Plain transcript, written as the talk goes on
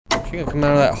She can come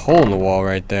out of that hole in the wall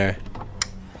right there.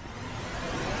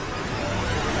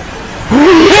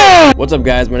 What's up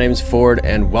guys, my name is Ford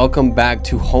and welcome back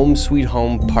to Home Sweet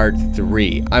Home Part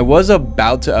 3. I was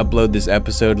about to upload this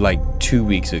episode like 2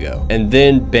 weeks ago, and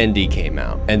then Bendy came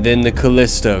out, and then the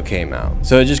Callisto came out.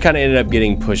 So it just kind of ended up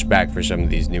getting pushed back for some of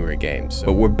these newer games.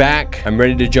 But we're back, I'm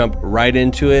ready to jump right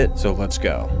into it, so let's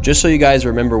go. Just so you guys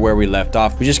remember where we left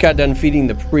off, we just got done feeding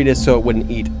the perilous so it wouldn't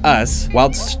eat us,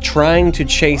 whilst trying to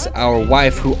chase our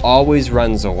wife who always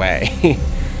runs away.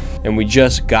 And we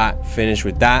just got finished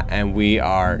with that, and we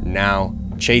are now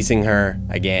chasing her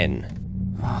again.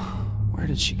 Where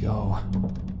did she go?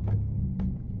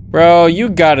 Bro, you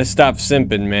gotta stop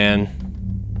simping,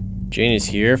 man. Jane is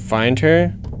here. Find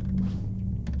her?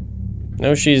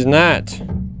 No, she's not.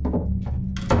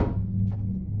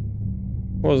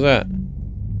 What was that?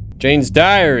 Jane's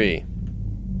diary.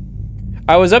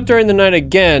 I was up during the night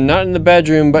again, not in the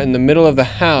bedroom, but in the middle of the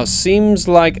house. Seems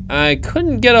like I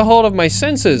couldn't get a hold of my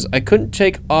senses. I couldn't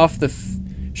shake off the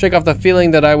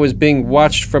feeling that I was being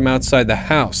watched from outside the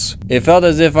house. It felt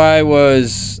as if I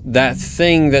was that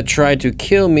thing that tried to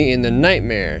kill me in the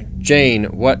nightmare. Jane,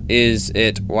 what is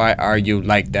it? Why are you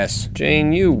like this?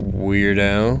 Jane, you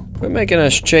weirdo. Quit making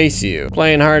us chase you.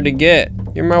 Playing hard to get.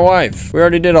 You're my wife. We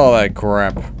already did all that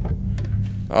crap.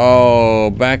 Oh,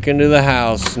 back into the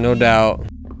house, no doubt.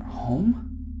 Home?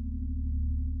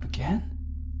 Again?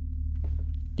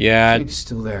 Yeah. She's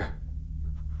still there.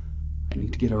 I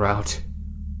need to get her out.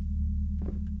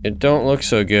 It don't look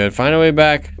so good. Find a way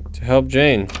back to help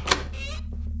Jane.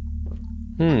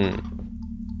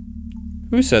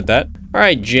 Who said that?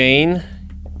 Alright, Jane.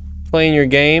 Playing your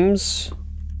games.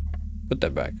 Put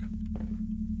that back.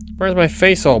 Where's my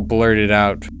face all blurted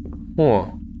out?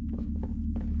 Huh.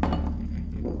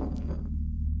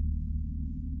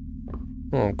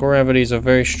 Oh, gravity's a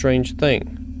very strange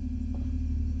thing.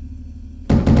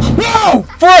 Oh,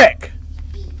 frick!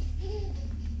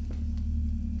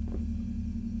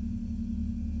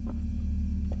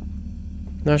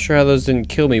 Not sure how those didn't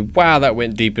kill me. Wow, that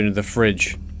went deep into the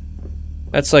fridge.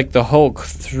 That's like the Hulk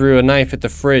threw a knife at the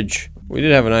fridge. We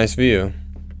did have a nice view.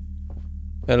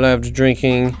 I loved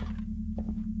drinking.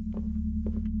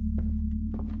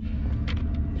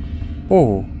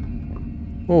 Oh.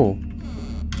 Oh.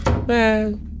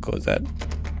 Close that.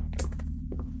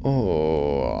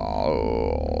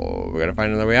 Oh, we gotta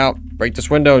find another way out. Break this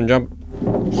window and jump.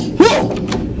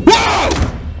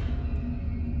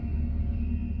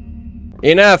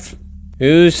 Enough!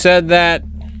 Who said that?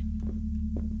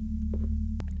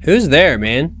 Who's there,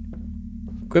 man?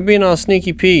 Quit being all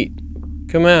sneaky Pete.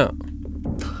 Come out.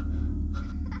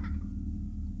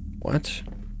 What?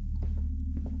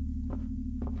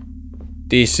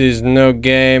 This is no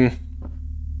game.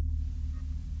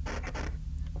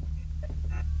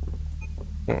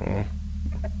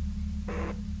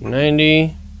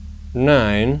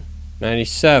 99,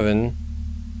 97,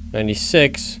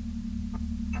 96.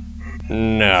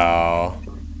 No.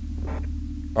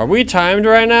 Are we timed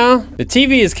right now? The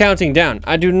TV is counting down.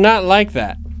 I do not like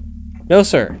that. No,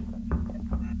 sir.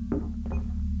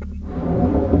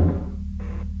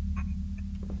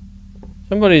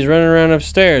 Somebody's running around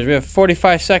upstairs. We have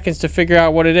 45 seconds to figure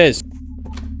out what it is.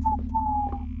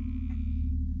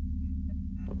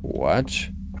 What?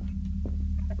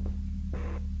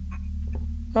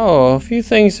 Oh, a few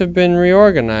things have been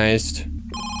reorganized.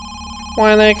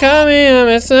 When they call me on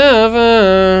my cell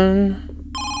phone.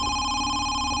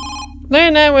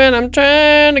 Late night when I'm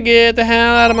trying to get the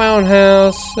hell out of my own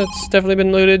house. That's definitely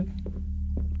been looted.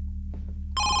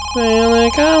 When they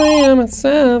call me on my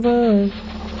cell phone.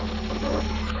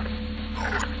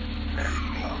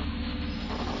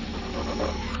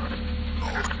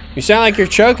 You sound like you're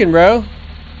choking, bro.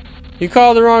 You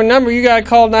called the wrong number, you gotta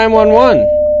call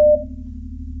 911.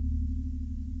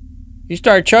 You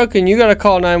start choking, you gotta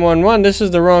call 911. This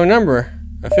is the wrong number.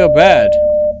 I feel bad.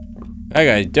 That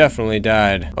guy definitely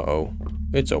died. Uh-oh.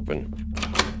 It's open.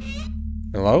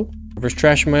 Hello? Whoever's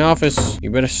trashing my office,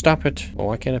 you better stop it. Oh,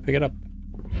 why can't I pick it up?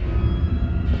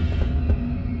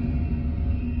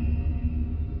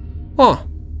 Huh.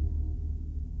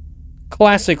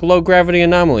 Classic low gravity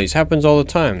anomalies. Happens all the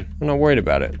time. I'm not worried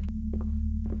about it.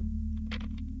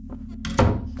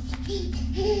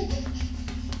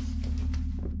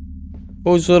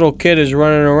 Whose little kid is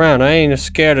running around? I ain't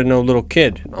scared of no little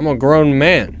kid. I'm a grown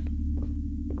man.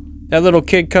 That little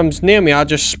kid comes near me, I'll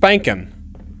just spank him.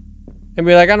 And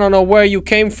be like, I don't know where you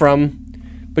came from,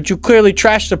 but you clearly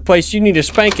trashed the place, you need a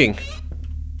spanking.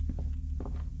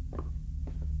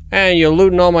 And you're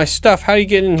looting all my stuff. How do you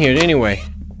get in here anyway?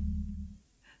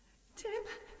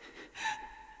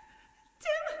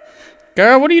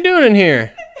 Girl, what are you doing in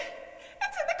here?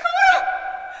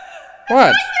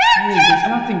 What? Hey, there's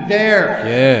nothing there.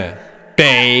 Yeah.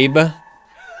 Babe.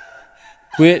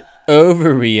 Quit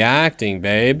overreacting,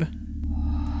 babe.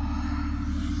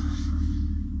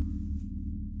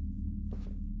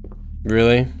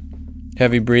 Really?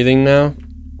 Heavy breathing now?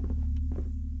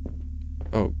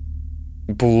 Oh.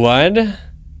 Blood?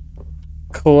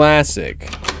 Classic.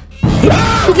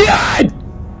 Oh, God!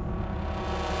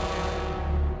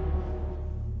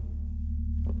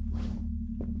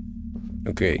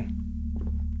 Okay.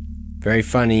 Very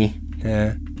funny.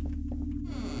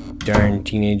 Darn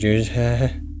teenagers.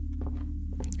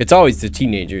 It's always the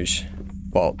teenagers'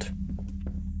 fault.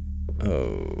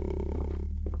 Oh.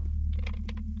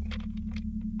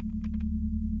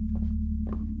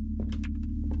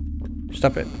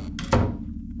 Stop it.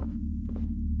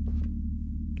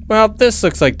 Well, this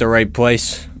looks like the right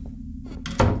place.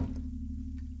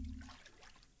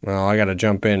 Well, I gotta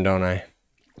jump in, don't I?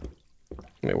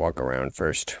 Let me walk around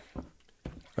first.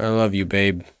 I love you,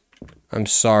 babe. I'm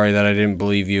sorry that I didn't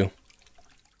believe you.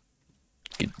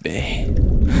 Goodbye.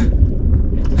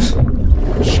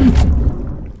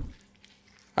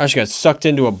 I just got sucked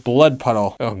into a blood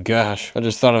puddle. Oh gosh, I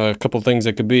just thought of a couple things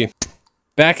that could be.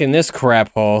 Back in this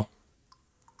crap hole.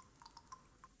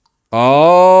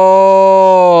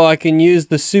 Oh, I can use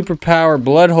the superpower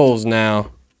blood holes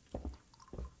now.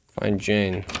 Find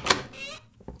Jane.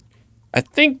 I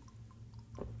think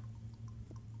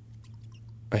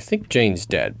Jane's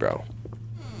dead, bro.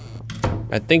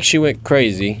 I think she went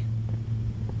crazy.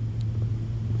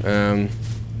 What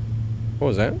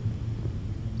was that?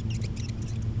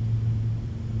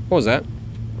 What was that?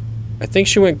 I think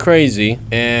she went crazy,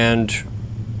 and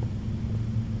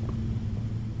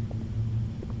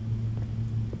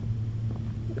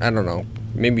I don't know.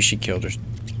 Maybe she killed her.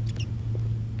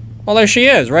 Well, there she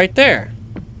is, right there.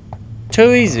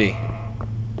 Too easy.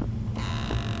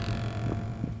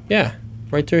 Yeah,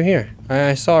 right through here.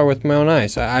 I saw her with my own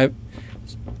eyes. I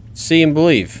see and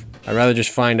believe. I'd rather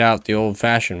just find out the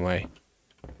old-fashioned way.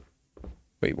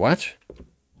 Wait, what?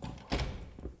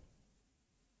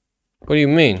 What do you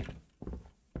mean?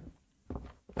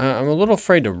 I'm a little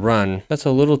afraid to run. That's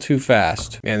a little too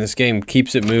fast. Man, this game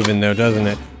keeps it moving though, doesn't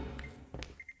it?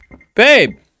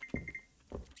 Babe!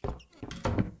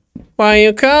 Why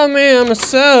you call me on my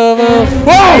cell phone?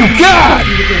 Oh, God!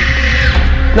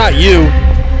 Not you.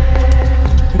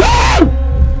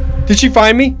 Did she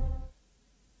find me?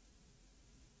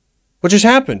 What just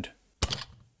happened?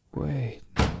 Wait.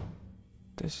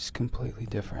 This is completely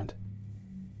different.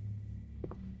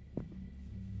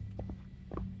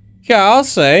 Yeah, I'll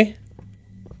say.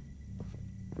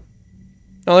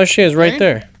 Oh, there she is, right Jane?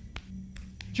 there.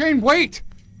 Jane, wait!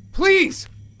 Please!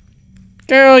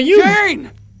 Girl, you...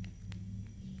 Jane!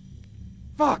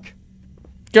 Fuck.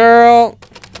 Girl.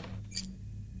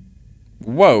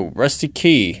 Whoa, rusty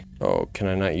key. Oh, can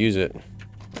I not use it?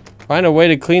 Find a way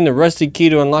to clean the rusty key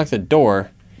to unlock the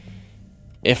door.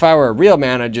 If I were a real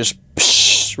man, I'd just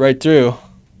psh, right through.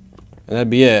 And that'd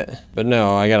be it. But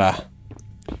no, I gotta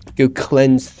go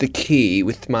cleanse the key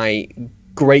with my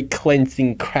great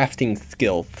cleansing crafting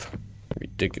skills.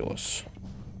 Ridiculous.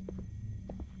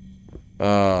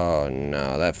 Oh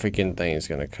no, that freaking thing is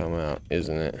gonna come out,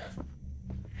 isn't it?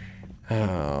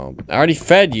 Oh, I already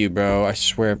fed you, bro. I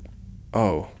swear.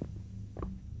 Oh.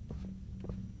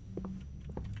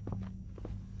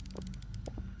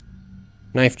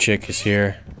 Knife chick is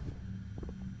here.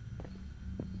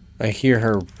 I hear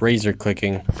her razor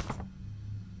clicking.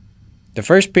 The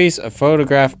first piece, a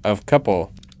photograph of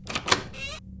couple.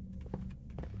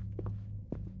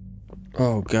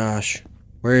 Oh gosh.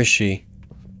 Where is she?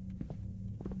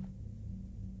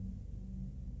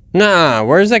 Nah,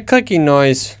 where's that clicking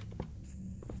noise?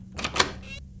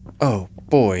 Oh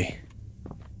boy.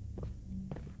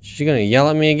 She gonna yell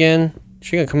at me again?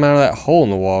 She gonna come out of that hole in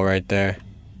the wall right there.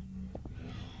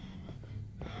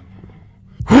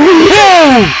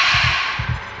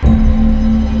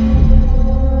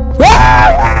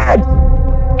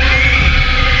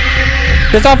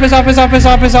 Piss off, piss off, piss off, piss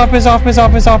off, piss off, piss off, piss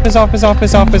off, piss off, piss off, piss off,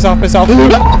 piss off, piss off, piss off,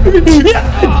 piss off.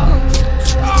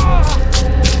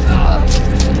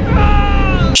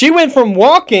 She went from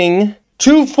walking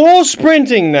to full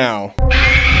sprinting now.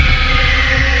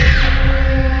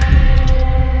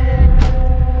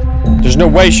 There's no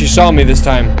way she saw me this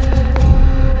time.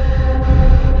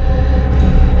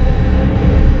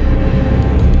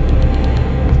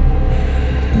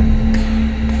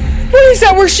 What is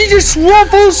that where she just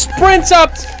full sprints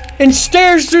up and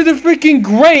stares through the freaking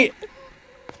grate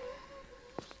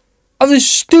of this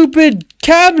stupid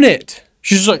cabinet?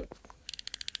 She's like,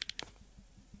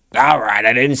 alright,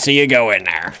 I didn't see you go in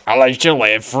there. I'll let you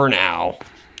live for now.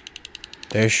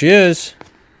 There she is.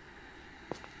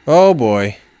 Oh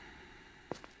boy.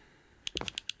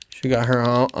 She got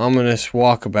her ominous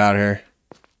walk about her.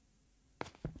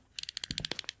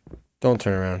 Don't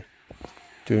turn around.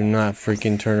 Do not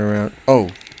freaking turn around. Oh,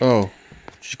 oh.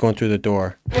 She's going through the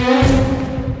door.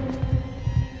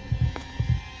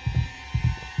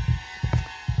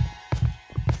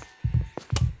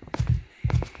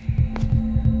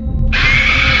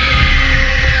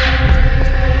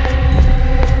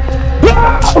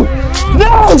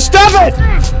 No! Stop it!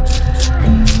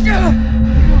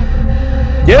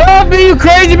 Get off me, you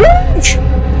crazy bitch!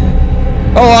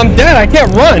 Oh, I'm dead. I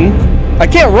can't run. I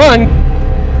can't run.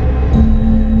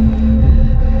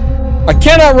 I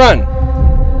cannot run.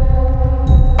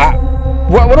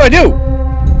 What do I do?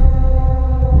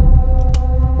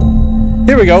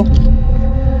 Here we go.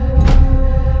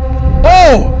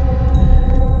 Oh!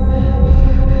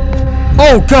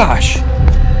 Oh gosh!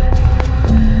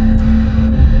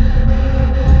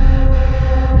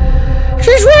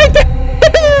 She's right there!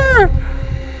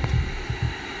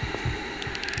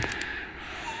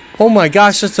 Oh my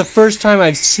gosh, that's the first time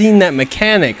I've seen that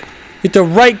mechanic. You have to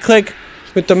right click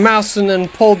with the mouse and then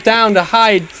pull down to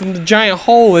hide from the giant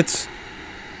hole. It's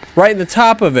right in the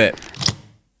top of it.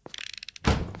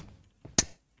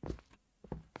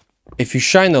 If you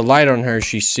shine the light on her,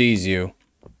 she sees you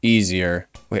easier.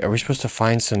 Wait, are we supposed to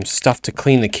find some stuff to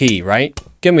clean the key, right?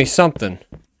 Give me something.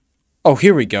 Oh,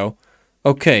 here we go.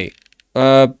 Okay.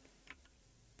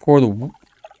 Pour the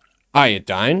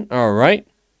iodine. All right.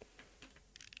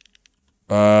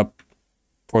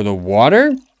 Pour the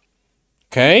water.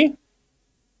 Okay.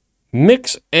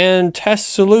 Mix and test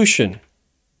solution.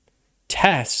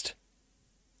 Test.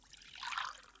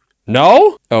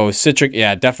 No? Oh, citric.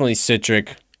 Yeah, definitely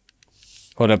citric.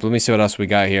 Hold up. Let me see what else we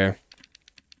got here.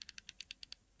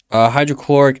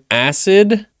 Hydrochloric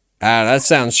acid. Ah, that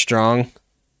sounds strong.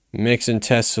 Mix and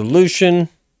test solution.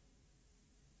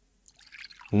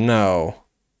 No.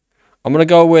 I'm gonna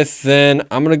go with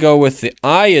the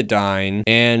iodine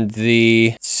and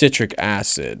the citric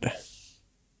acid.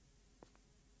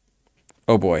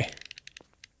 Oh boy.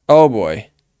 Oh boy.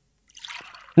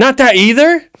 Not that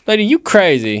either? Lady, you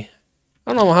crazy.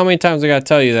 I don't know how many times I gotta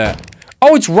tell you that.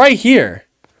 Oh, it's right here.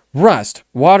 Rust.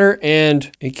 Water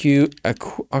and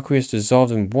aqueous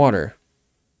dissolved in water.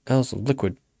 Else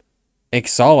liquid.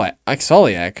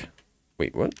 Exoliac.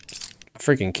 Wait, what? A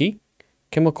freaking key?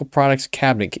 Chemical products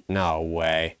cabinet key. No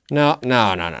way. No.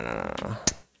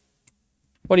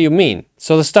 What do you mean?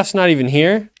 So the stuff's not even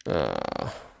here?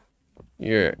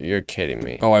 You're kidding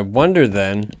me. Oh, I wonder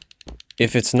then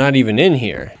if it's not even in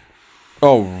here.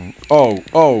 Oh.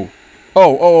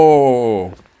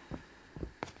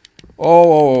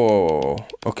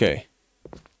 Okay.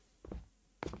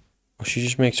 Oh, she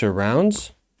just makes her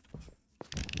rounds?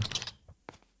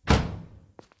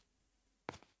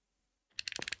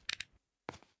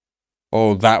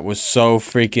 Oh, that was so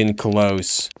freaking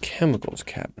close. Chemicals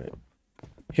cabinet.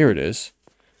 Here it is.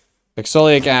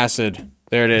 Exolic acid.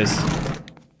 There it is.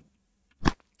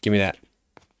 Give me that.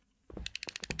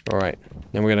 Alright.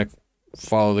 Now we're gonna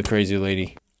follow the crazy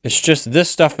lady. It's just this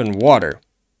stuff and water.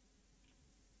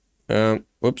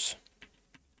 Whoops.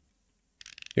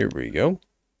 Here we go.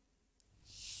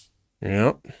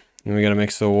 Yep. Then we gotta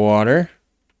mix the water.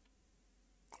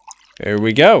 There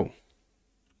we go.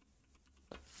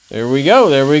 There we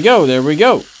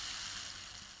go.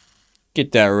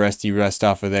 Get that rusty rust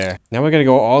off of there. Now we gotta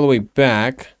go all the way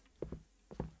back.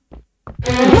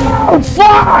 Oh,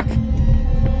 fuck!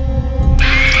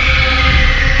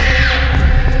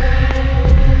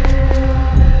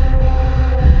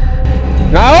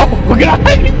 No! God!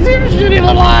 Shitty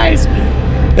little eyes!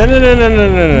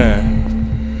 No.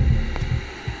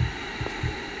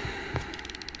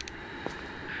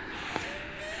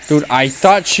 Dude, I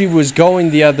thought she was going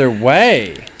the other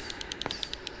way.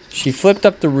 She flipped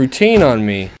up the routine on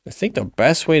me. I think the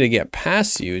best way to get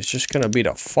past you is just gonna be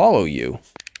to follow you.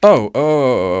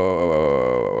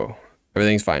 Oh.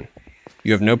 Everything's fine.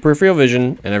 You have no peripheral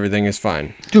vision, and everything is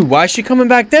fine. Dude, why is she coming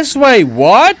back this way?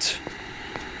 What?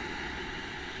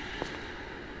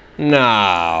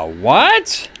 Nah,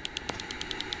 what?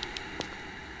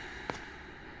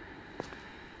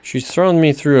 She's throwing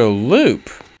me through a loop.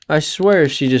 I swear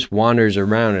she just wanders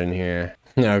around in here.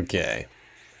 Okay.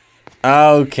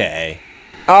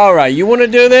 Alright, you wanna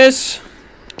do this?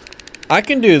 I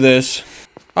can do this.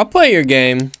 I'll play your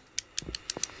game.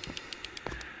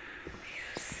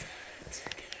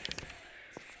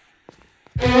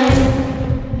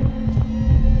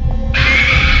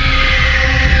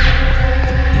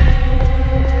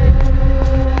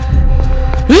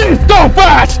 So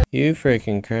fast! You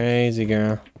freaking crazy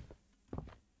girl.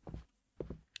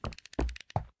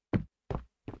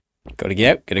 Gotta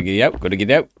get out, gotta get out, gotta get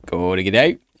out, gotta get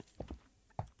out.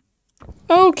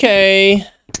 Okay.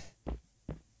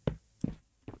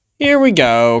 Here we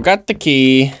go. Got the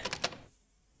key.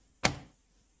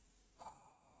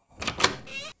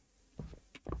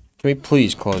 Can we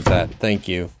please close that? Thank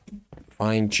you.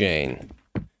 Find Jane.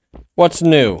 What's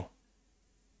new?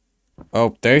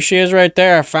 Oh, there she is right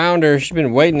there. I found her. She's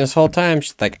been waiting this whole time.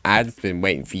 She's like, I've just been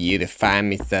waiting for you to find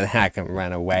me so that I can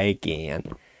run away again.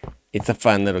 It's a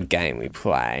fun little game we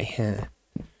play.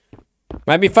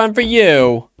 Might be fun for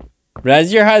you, but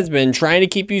as your husband trying to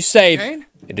keep you safe,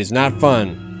 it is not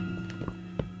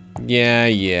fun.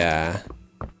 Yeah.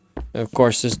 Of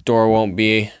course, this door won't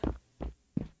be...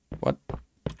 What?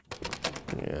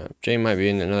 Yeah, Jane might be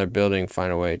in another building.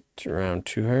 Find a way around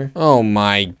to her. Oh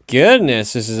my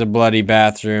goodness, this is a bloody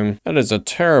bathroom. That is a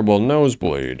terrible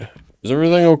nosebleed. Is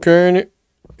everything okay in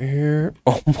here?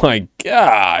 Oh my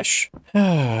gosh.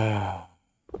 Oh,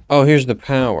 here's the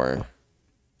power.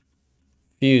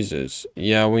 Fuses.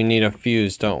 Yeah, we need a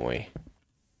fuse, don't we?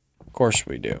 Of course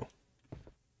we do.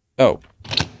 Oh.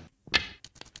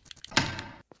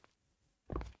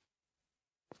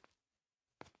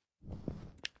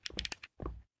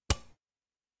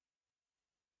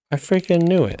 I freaking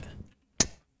knew it.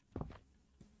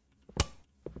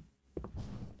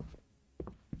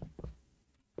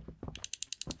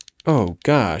 Oh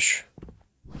gosh.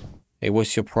 Hey,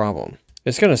 what's your problem?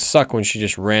 It's gonna suck when she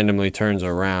just randomly turns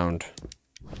around.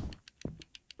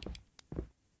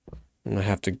 And I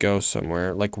have to go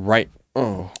somewhere. Like right...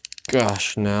 Oh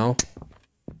gosh, now.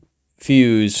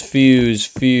 Fuse, fuse,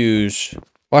 fuse.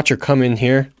 Watch her come in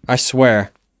here. I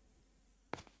swear.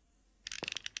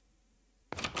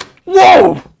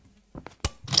 Whoa!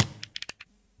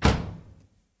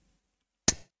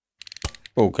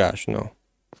 Oh gosh, no.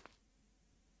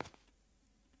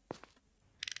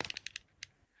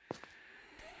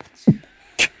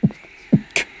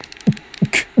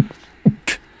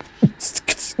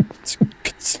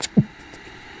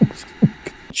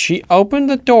 She opened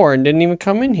the door and didn't even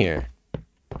come in here.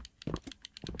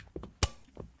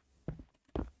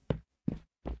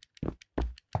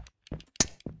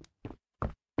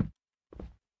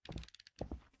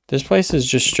 This place is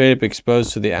just straight up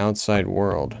exposed to the outside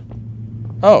world.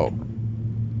 Oh.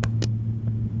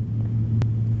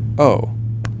 Oh.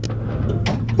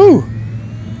 Whew.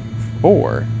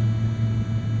 4.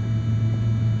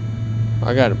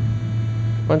 I got a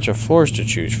bunch of floors to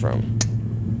choose from.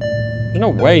 There's no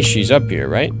way she's up here,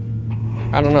 right?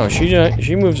 I don't know.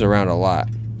 She moves around a lot.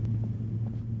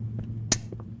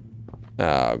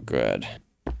 Oh, good.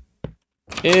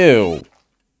 Ew.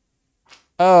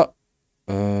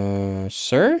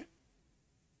 Sir?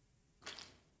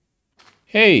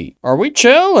 Hey, are we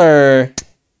chill or?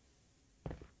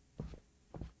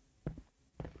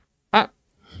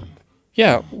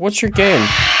 Yeah, what's your game?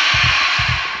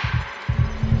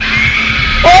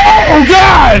 Oh,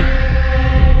 God!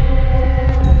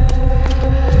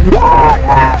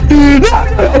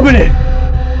 Open it!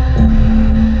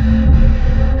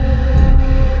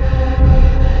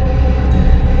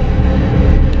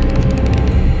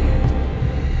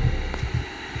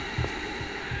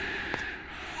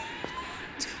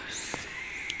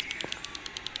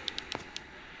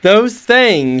 Those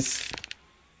things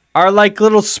are like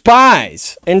little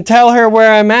spies and tell her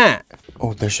where I'm at.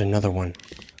 Oh, there's another one.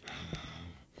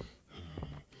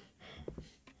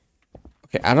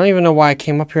 Okay, I don't even know why I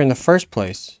came up here in the first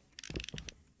place.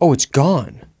 Oh, it's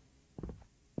gone.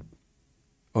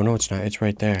 Oh, no, it's not. It's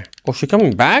right there. Oh, she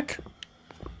coming back?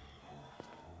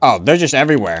 Oh, they're just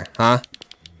everywhere, huh?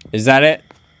 Is that it?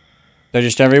 They're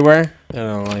just everywhere? I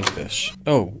don't like this.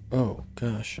 Oh,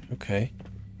 gosh. Okay.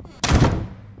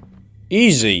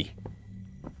 Easy.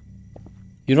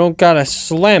 You don't gotta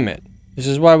slam it. This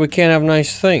is why we can't have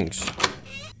nice things.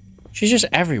 She's just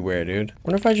everywhere, dude.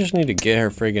 Wonder if I just need to get her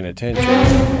friggin' attention.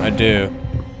 I do.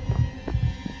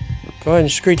 Go ahead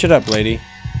and screech it up, lady.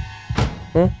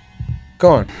 Huh? Go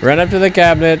on. Run up to the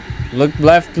cabinet. Look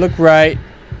left, look right.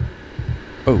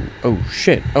 Oh,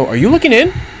 shit. Oh, are you looking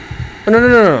in? Oh,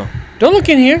 no. Don't look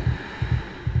in here.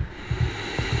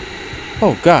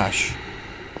 Oh, gosh.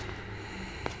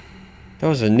 That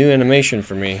was a new animation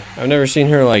for me. I've never seen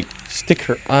her, like, stick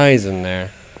her eyes in there.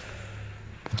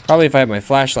 Probably if I had my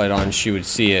flashlight on, she would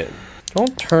see it.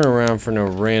 Don't turn around for no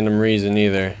random reason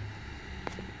either.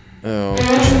 Oh.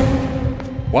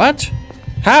 What?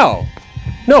 How?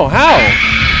 No, how?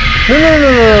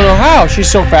 No, how? She's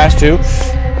so fast, too.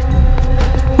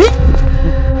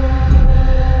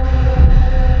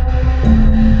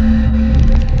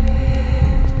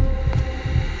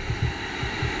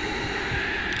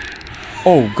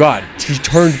 Oh, God. She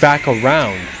turned back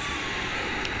around.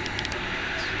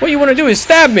 What you want to do is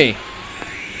stab me.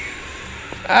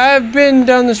 I've been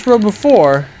down this road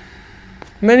before.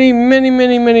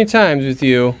 Many times with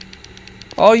you.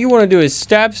 All you want to do is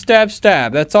stab, stab,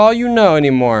 stab. That's all you know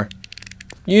anymore.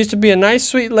 You used to be a nice,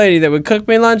 sweet lady that would cook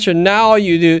me lunch, and now all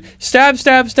you do, stab,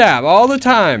 stab, stab, all the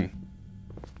time.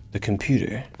 The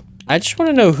computer. I just want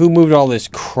to know who moved all this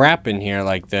crap in here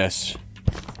like this.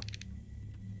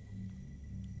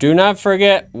 Do not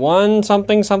forget 1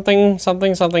 something something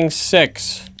something something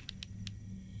 6.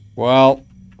 Well,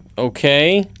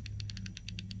 okay.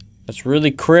 That's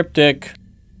really cryptic.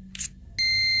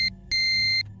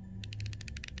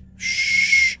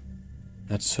 Shh.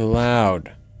 That's so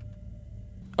loud.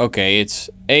 Okay, it's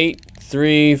 8,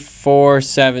 3, 4,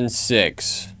 7,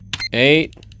 6.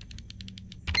 8,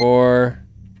 4,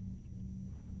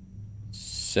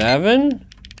 7?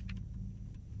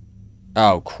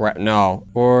 Oh, crap. No.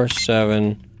 4,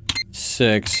 7,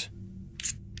 6.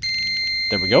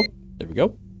 There we go. There we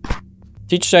go.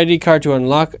 Teacher's ID card to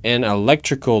unlock an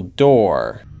electrical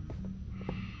door.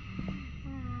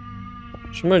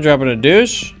 Somebody dropping a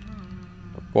deuce?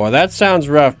 Boy, that sounds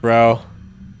rough, bro.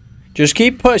 Just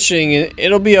keep pushing,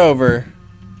 it'll be over.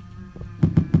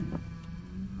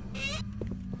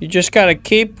 You just gotta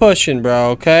keep pushing, bro,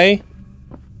 okay?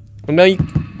 I know you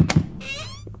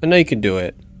can do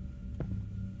it.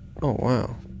 Oh,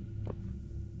 wow.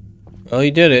 Well, he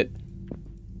did it.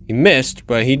 He missed,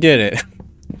 but he did it.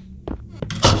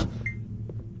 Oh,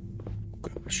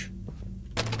 gosh.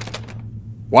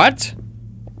 What?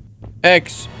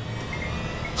 X.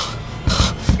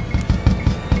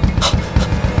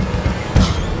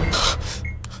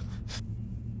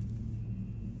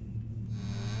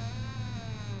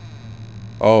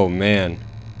 Oh, man.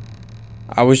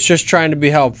 I was just trying to be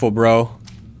helpful, bro.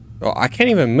 Oh, I can't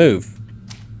even move.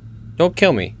 Don't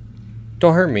kill me.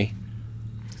 Don't hurt me.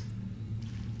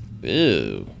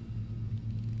 Ew.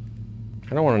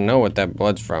 I don't want to know what that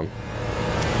blood's from.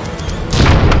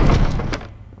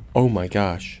 Oh my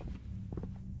gosh.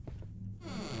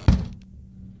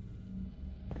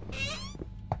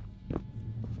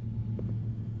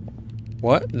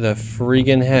 What the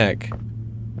freaking heck?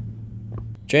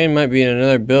 Jane might be in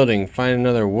another building. Find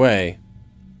another way.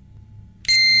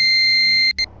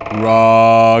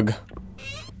 Rog.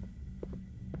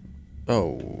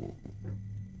 Oh.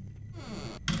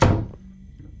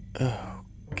 Oh,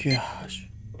 gosh.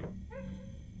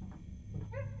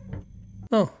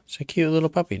 Oh, it's a cute little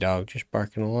puppy dog just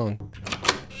barking along.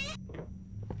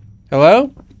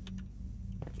 Hello?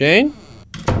 Jane?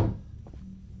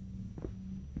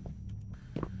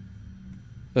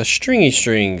 The stringy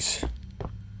strings.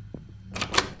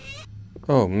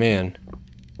 Oh, man.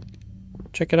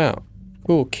 Check it out.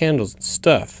 Cool candles and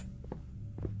stuff.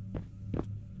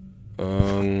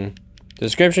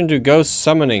 Description to ghost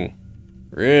summoning.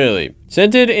 Really?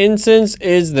 Scented incense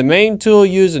is the main tool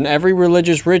used in every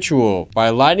religious ritual. By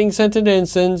lighting scented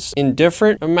incense in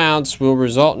different amounts will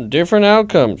result in different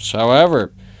outcomes.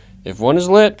 However, if one is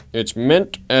lit, it's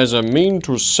meant as a mean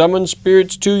to summon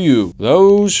spirits to you.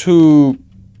 Those who...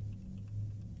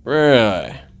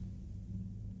 Really?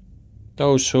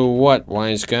 Those who what,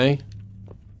 wise guy?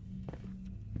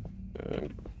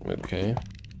 Okay.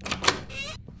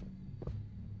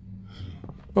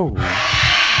 Oh.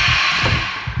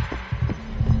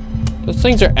 Those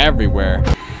things are everywhere.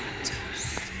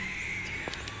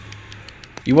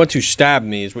 You want to stab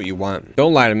me is what you want.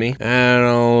 Don't lie to me. I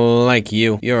don't like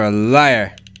you. You're a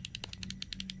liar.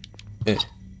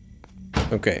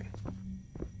 Okay.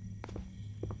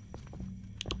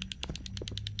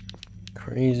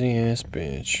 Crazy ass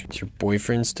bitch. Is your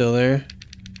boyfriend still there?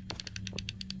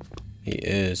 He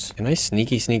is. Can I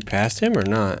sneak past him or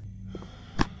not?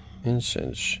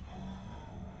 Incense.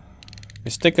 I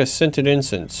stick a scented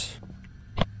incense.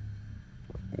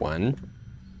 1.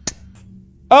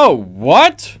 Oh,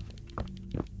 what?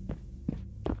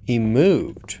 He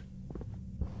moved.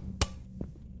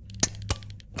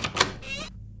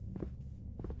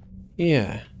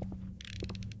 Yeah.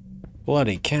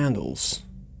 Bloody candles.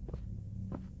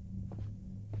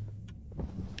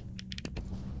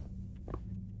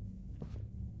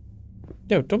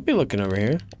 Yo, don't be looking over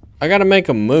here. I gotta make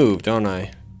him move, don't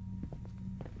I?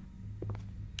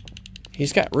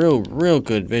 He's got real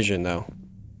good vision, though.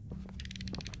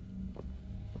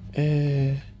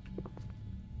 Okay,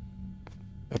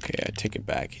 I take it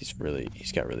back. He's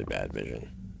got really bad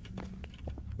vision.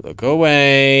 Look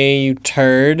away, you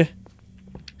turd.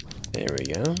 There we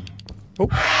go. Oh.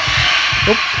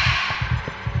 Oh.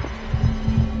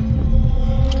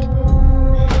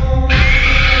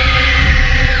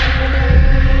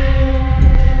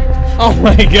 Oh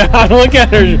my god, look at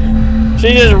her.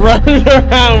 She just runs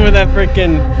around with that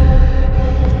freaking...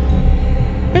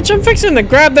 Bitch, I'm fixing to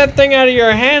grab that thing out of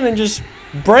your hand and just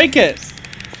break it.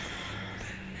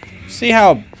 See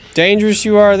how dangerous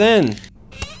you are then.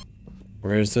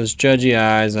 Where's those judgy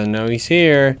eyes? I know he's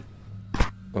here.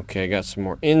 Okay, I got some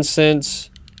more incense.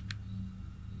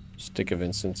 Stick of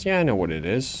incense. Yeah, I know what it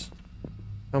is.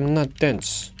 I'm not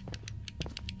dense.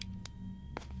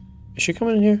 Is she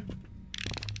coming in here?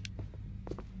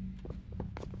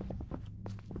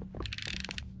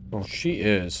 Oh, she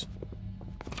is.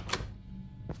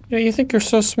 Yeah, you think you're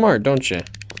so smart, don't you?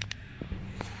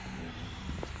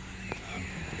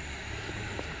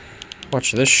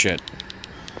 Watch this shit.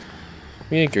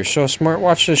 You think you're so smart?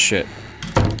 Watch this shit.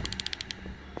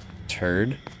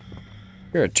 Turd.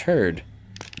 You're a turd.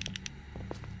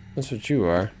 That's what you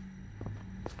are.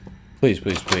 Please,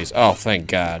 please, please. Oh, thank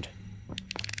God.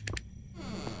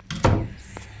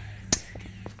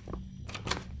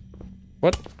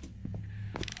 What?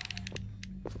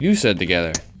 You said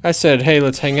together. I said, hey,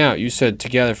 let's hang out. You said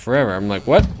together forever. I'm like,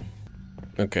 what?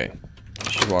 Okay.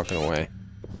 She's walking away.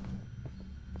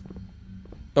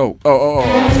 Oh, oh, oh,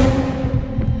 oh.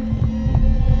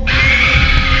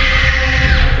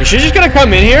 Is she just gonna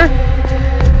come in here?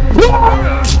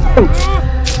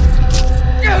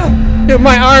 Dude,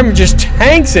 my arm just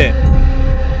tanks it.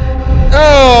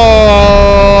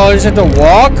 Oh, I just have to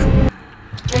walk?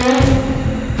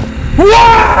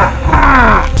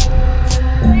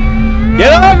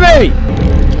 Get off me!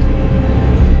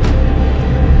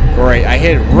 Great, I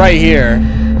hit it right here.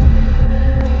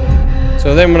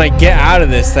 So then when I get out of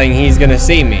this thing, he's gonna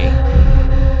see me.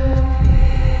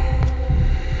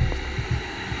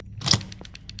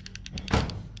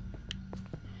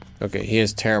 Okay, he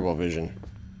has terrible vision.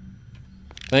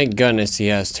 Thank goodness he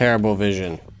has terrible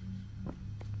vision.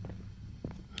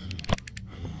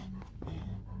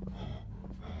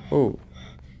 Oh.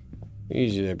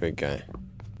 Easy there, big guy.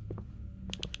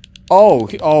 Oh,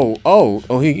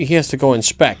 he has to go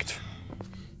inspect.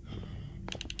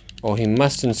 Oh, he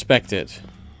must inspect it.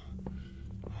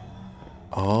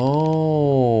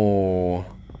 Oh.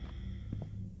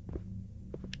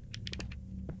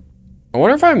 I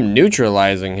wonder if I'm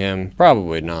neutralizing him.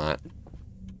 Probably not.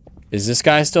 Is this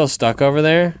guy still stuck over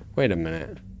there? Wait a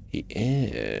minute. He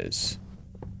is.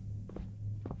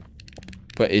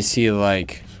 But is he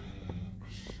like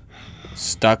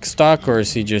stuck, or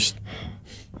is he just...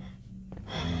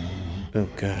 Oh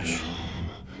gosh.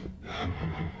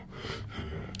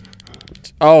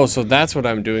 Oh, so that's what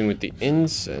I'm doing with the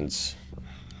incense.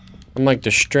 I'm like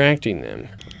distracting them.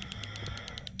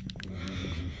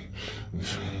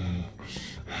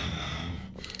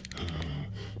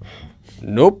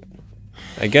 Nope.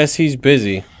 I guess he's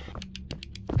busy.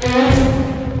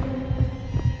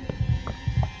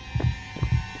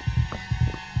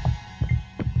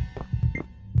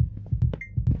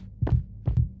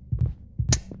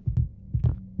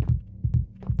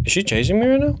 Is she chasing me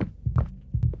right now?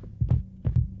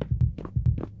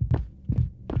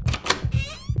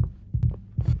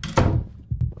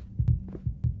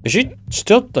 Is she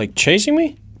still, like, chasing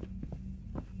me?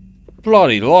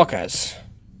 Bloody lockers.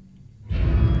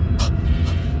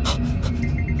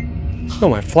 No,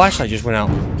 my flashlight just went out.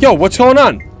 Yo, what's going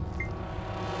on?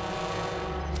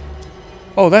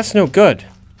 Oh, that's no good.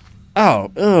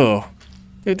 Oh, ugh.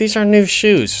 Dude, these are new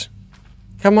shoes.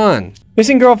 Come on.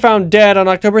 Missing girl found dead on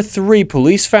October 3.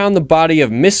 Police found the body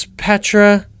of Miss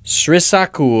Petra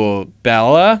Srisakul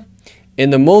Bella in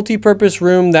the multi-purpose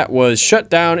room that was shut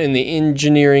down in the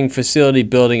engineering facility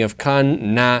building of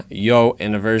Kan Na Yo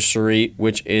Anniversary,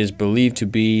 which is believed to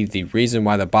be the reason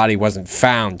why the body wasn't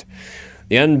found.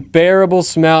 The unbearable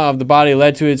smell of the body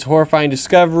led to its horrifying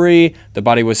discovery. The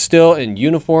body was still in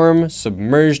uniform,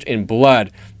 submerged in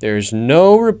blood. There is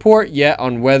no report yet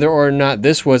on whether or not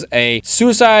this was a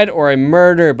suicide or a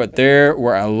murder, but there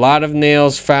were a lot of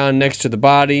nails found next to the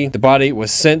body. The body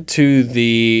was sent to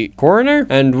the coroner,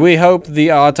 and we hope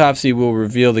the autopsy will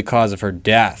reveal the cause of her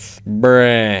death.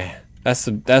 Bruh. That's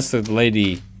the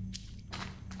lady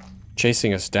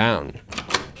chasing us down.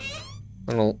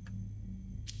 I don't...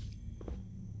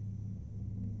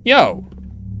 Yo,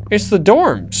 it's the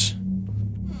dorms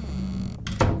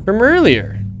from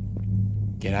earlier.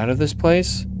 Get out of this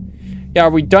place. Yeah, are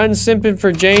we done simping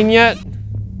for Jane yet?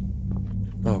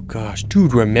 Oh gosh,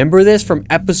 dude, remember this from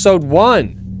episode 1?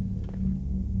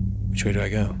 Which way do I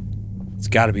go? It's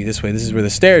gotta be this way. This is where the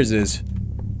stairs is.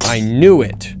 I knew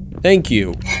it. Thank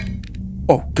you.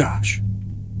 Oh gosh.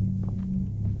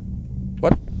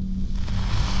 What?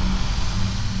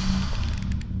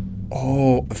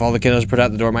 Oh, if all the candles are put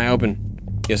out, the door might open.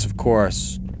 Yes, of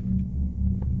course.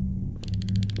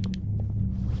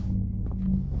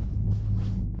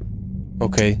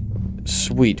 Okay.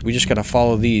 Sweet. We just gotta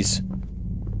follow these.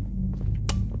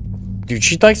 Dude,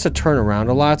 she likes to turn around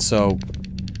a lot, so...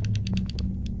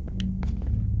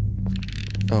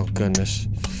 Oh, goodness.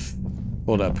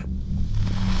 Hold up.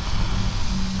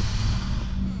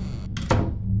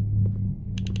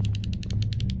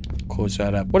 Close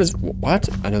that up. What is... What?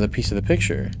 Another piece of the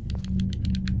picture.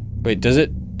 Wait, does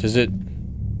it...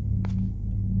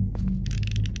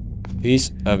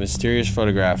 Piece of mysterious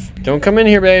photograph. Don't come in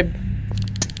here, babe.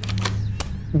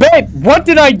 Babe, what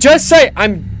did I just say? I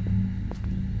mean,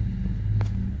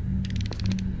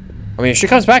 if she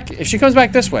comes back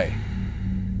this way,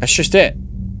 that's just it.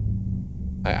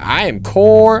 I am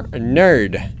core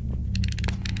nerd.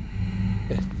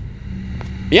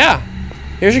 Yeah,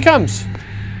 here she comes.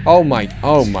 Oh my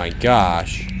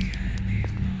gosh.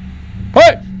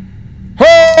 Hey!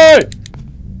 Hey!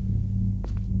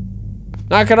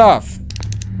 Knock it off.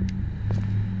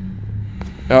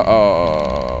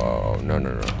 Uh-oh. No.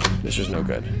 This is no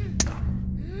good.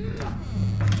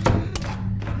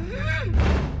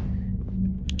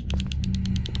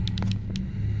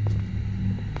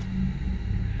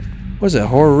 What's that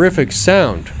horrific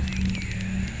sound?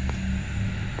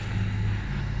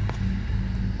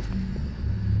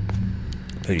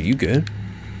 Hey, are you good?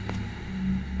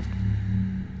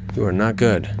 You are not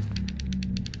good.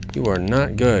 You are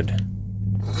not good.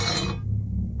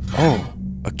 Oh,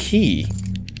 a key.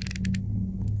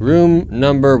 Room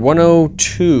number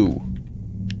 102.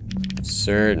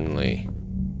 Certainly.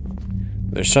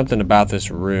 There's something about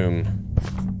this room.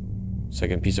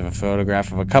 Second piece of a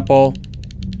photograph of a couple.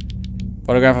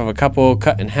 Photograph of a couple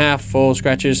cut in half, full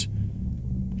scratches.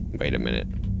 Wait a minute.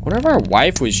 What if our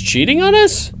wife was cheating on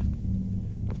us?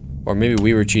 Or maybe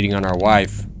we were cheating on our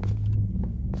wife.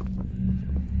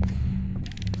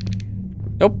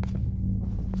 Nope.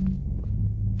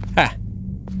 Ha.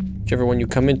 Whichever one you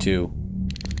come into,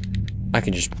 I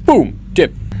can just boom,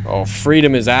 dip. Oh,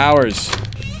 freedom is ours.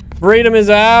 Freedom is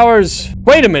ours.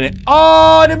 Wait a minute.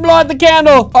 Oh, I didn't blow out the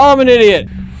candle. Oh, I'm an idiot.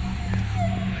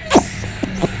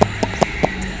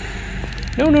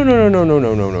 No.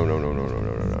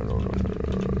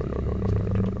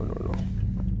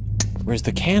 Where's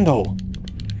the candle?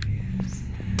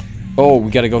 Oh,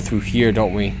 we gotta go through here,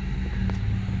 don't we?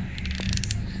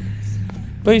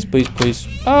 Please.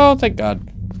 Oh, thank God.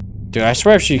 Dude, I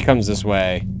swear if she comes this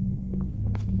way.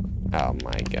 Oh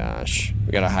my gosh.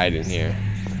 We gotta hide in here.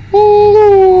 Ooh,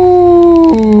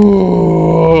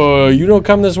 you don't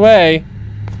come this way.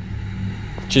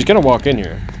 She's gonna walk in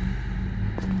here.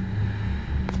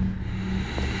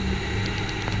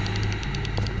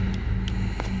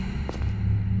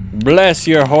 Bless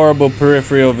your horrible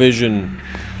peripheral vision.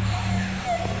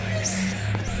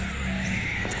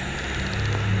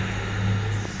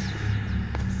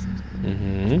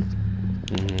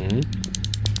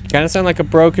 Kind of sound like a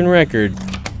broken record.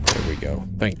 There we go.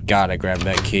 Thank God I grabbed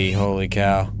that key. Holy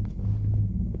cow.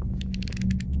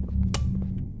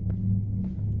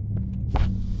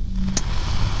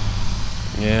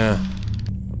 Yeah.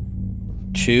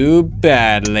 Too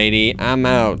bad, lady. I'm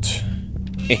out.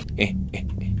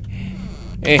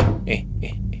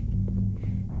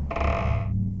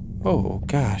 Oh,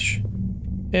 gosh.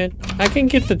 And I can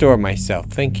get the door myself,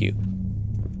 thank you.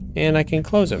 And I can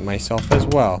close it myself as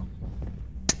well.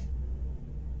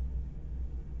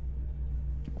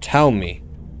 Tell me,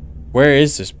 where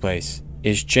is this place?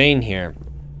 Is Jane here?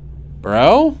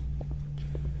 Bro?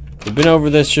 We've been over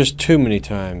this just too many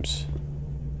times.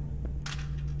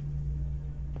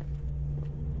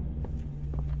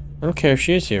 I don't care if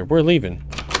she is here. We're leaving.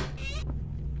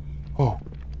 Oh.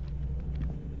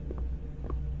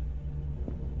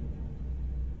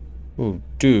 Oh,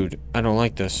 dude, I don't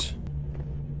like this.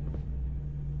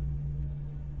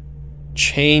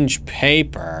 Change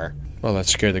paper? Well, that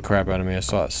scared the crap out of me. I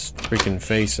saw a freaking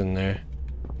face in there.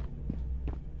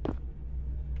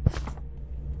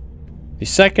 The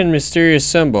second mysterious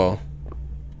symbol.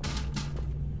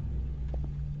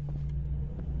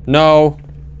 No.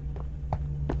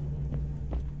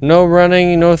 No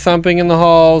running, no thumping in the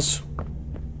halls.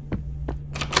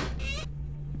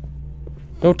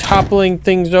 No toppling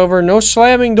things over, no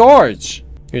slamming doors.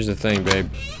 Here's the thing, babe.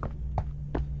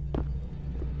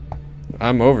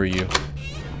 I'm over you.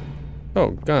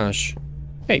 Oh, gosh.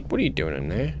 Hey, what are you doing in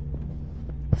there?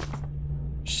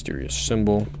 Mysterious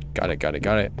symbol. Got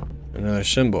it. Another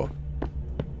symbol.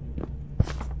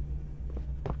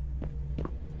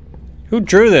 Who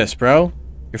drew this, bro?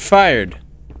 You're fired.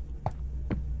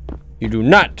 You do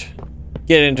not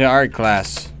get into art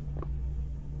class.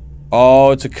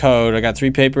 Oh, it's a code. I got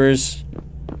 3 papers.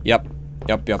 Yep.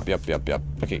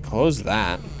 Okay, close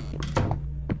that.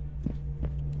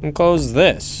 And close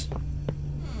this.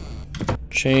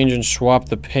 Change and swap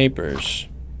the papers.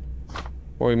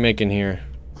 What are we making here?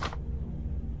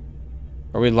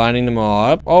 Are we lining them all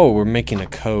up? Oh, we're making a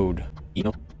code.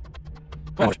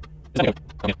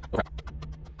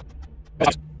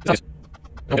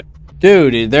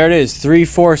 Dude, there it is.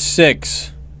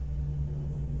 346.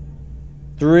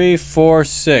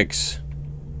 346.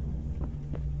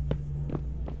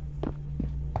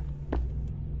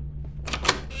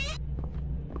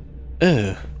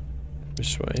 Ugh.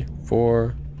 This way.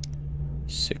 4,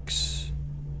 6.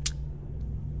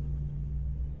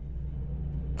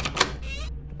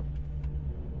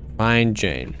 Find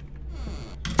Jane.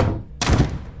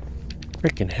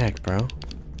 Freaking heck, bro.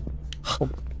 Oh,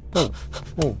 oh,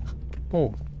 oh,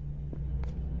 oh.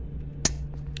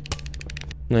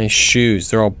 Nice shoes.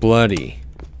 They're all bloody.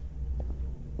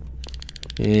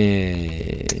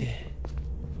 Yeah.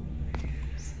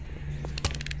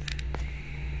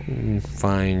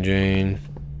 Fine, Jane.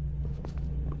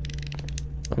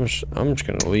 I'm just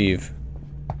gonna leave.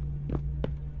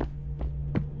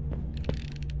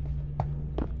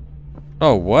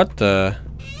 Oh, what the?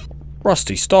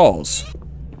 Rusty stalls.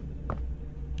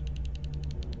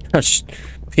 I'll just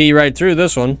pee right through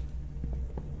this one.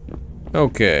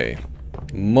 Okay.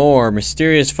 More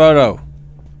mysterious photo.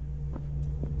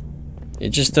 It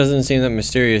just doesn't seem that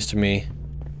mysterious to me.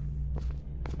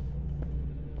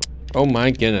 Oh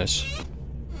my goodness.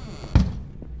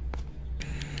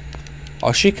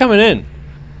 Oh, she coming in.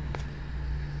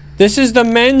 This is the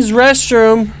men's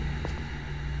restroom.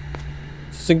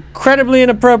 It's incredibly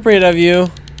inappropriate of you.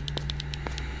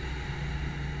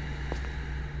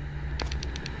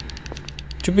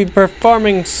 To be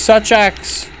performing such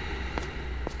acts.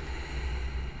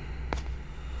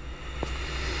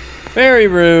 Very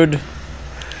rude.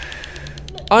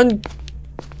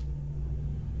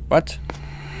 What?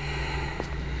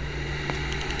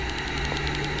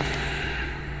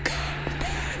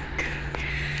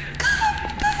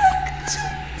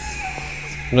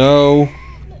 No.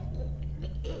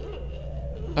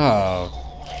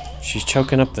 Oh. She's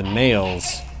choking up the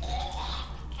nails.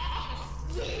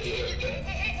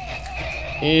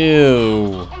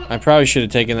 Ew. I probably should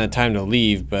have taken that time to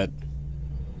leave, but...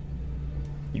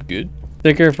 You good?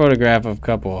 Sticker photograph of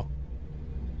couple.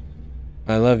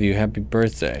 I love you. Happy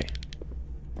birthday.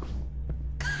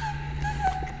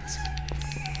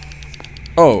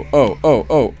 Oh, oh, oh,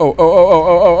 oh, oh, oh, oh, oh,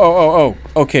 oh, oh, oh,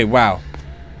 oh. Okay, wow.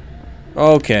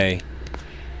 Okay.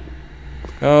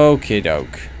 Okay,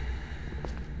 doke.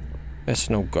 That's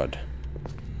no good.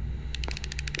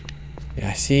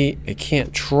 Yeah, see, I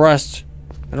can't trust.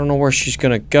 I don't know where she's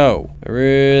gonna go. I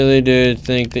really did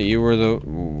think that you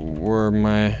were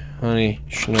my honey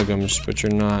schnuggums, but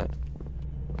you're not.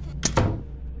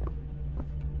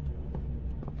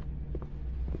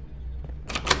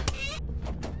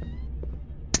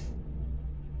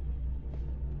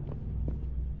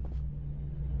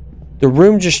 The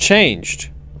room just changed.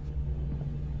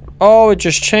 Oh, it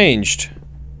just changed.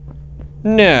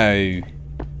 No.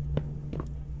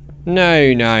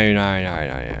 No, no, no, no, no,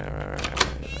 no.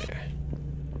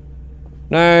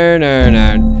 No, no,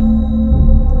 no.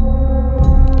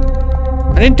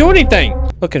 I didn't do anything.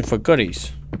 Looking for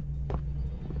goodies.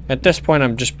 At this point,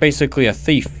 I'm just basically a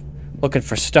thief. Looking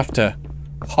for stuff to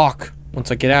hawk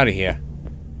once I get out of here.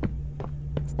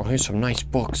 Well, here's some nice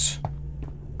books.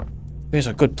 Here's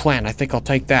a good plan. I think I'll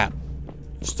take that.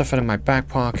 Stuff it in my back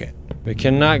pocket. We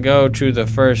cannot go to the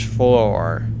first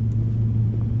floor.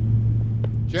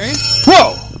 Jane?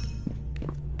 Whoa!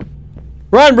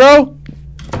 Run, bro!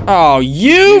 Oh,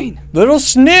 you Jane, little you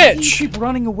snitch! keep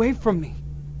running away from me.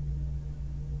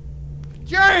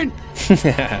 Jane! She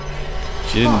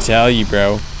didn't tell you,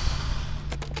 bro.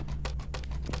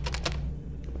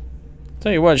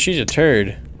 Tell you what, she's a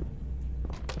turd.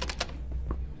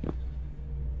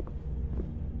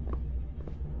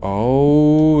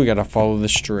 Oh, we gotta follow the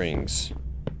strings.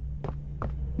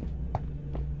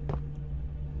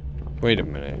 Wait a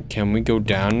minute, can we go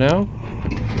down now?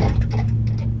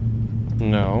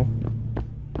 No.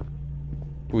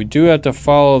 We do have to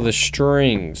follow the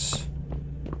strings.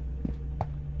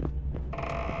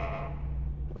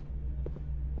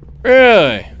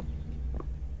 Really?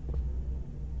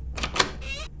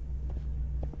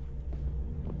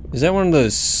 Is that one of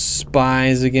those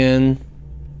spies again?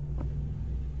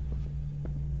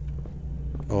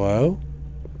 Hello?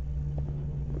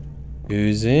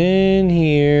 Who's in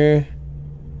here?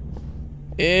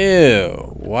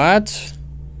 Ew, what?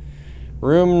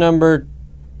 Room number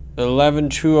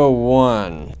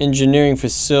 11201. Engineering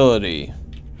facility.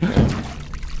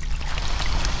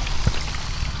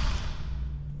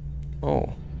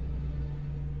 Oh.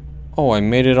 Oh, I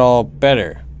made it all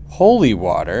better. Holy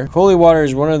water. Holy water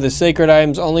is one of the sacred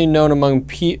items only known among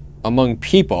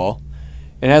people.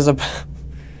 It has a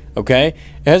it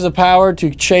has a power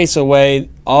to chase away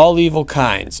all evil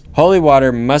kinds. Holy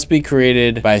water must be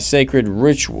created by sacred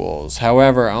rituals.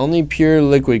 However, only pure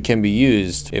liquid can be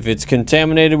used. If it's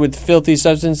contaminated with filthy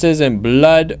substances and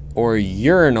blood or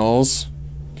urinals,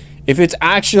 if it's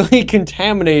actually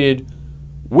contaminated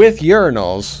with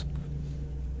urinals,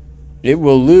 it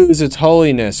will lose its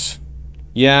holiness.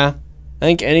 Yeah, I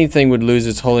think anything would lose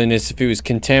its holiness if it was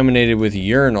contaminated with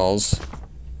urinals.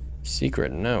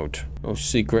 Secret note. Oh,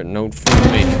 secret note for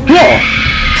me.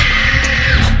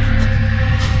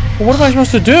 Well, what am I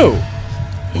supposed to do?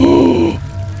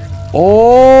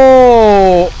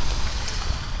 Oh!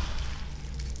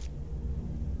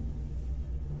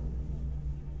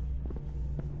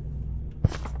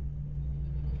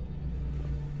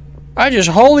 I just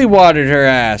holy watered her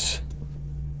ass.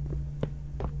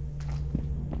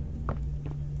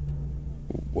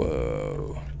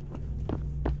 Whoa.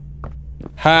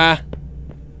 Ha.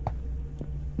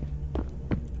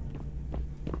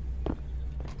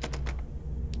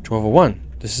 One.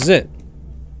 This is it.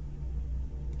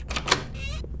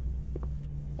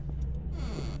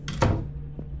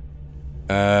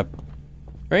 There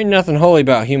ain't nothing holy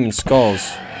about human skulls.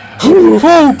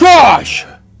 Oh gosh!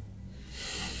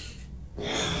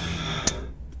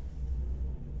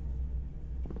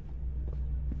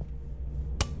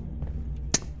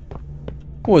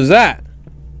 What was that?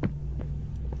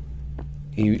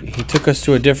 He took us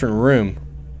to a different room.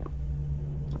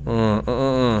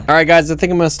 Alright guys, I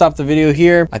think I'm gonna stop the video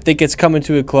here. I think it's coming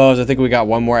to a close. I think we got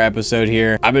one more episode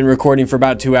here. I've been recording for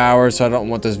about 2 hours, so I don't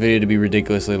want this video to be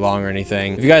ridiculously long or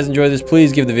anything. If you guys enjoyed this,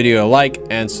 please give the video a like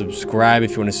and subscribe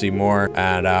if you want to see more.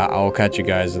 And I will catch you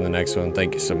guys in the next one.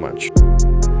 Thank you so much.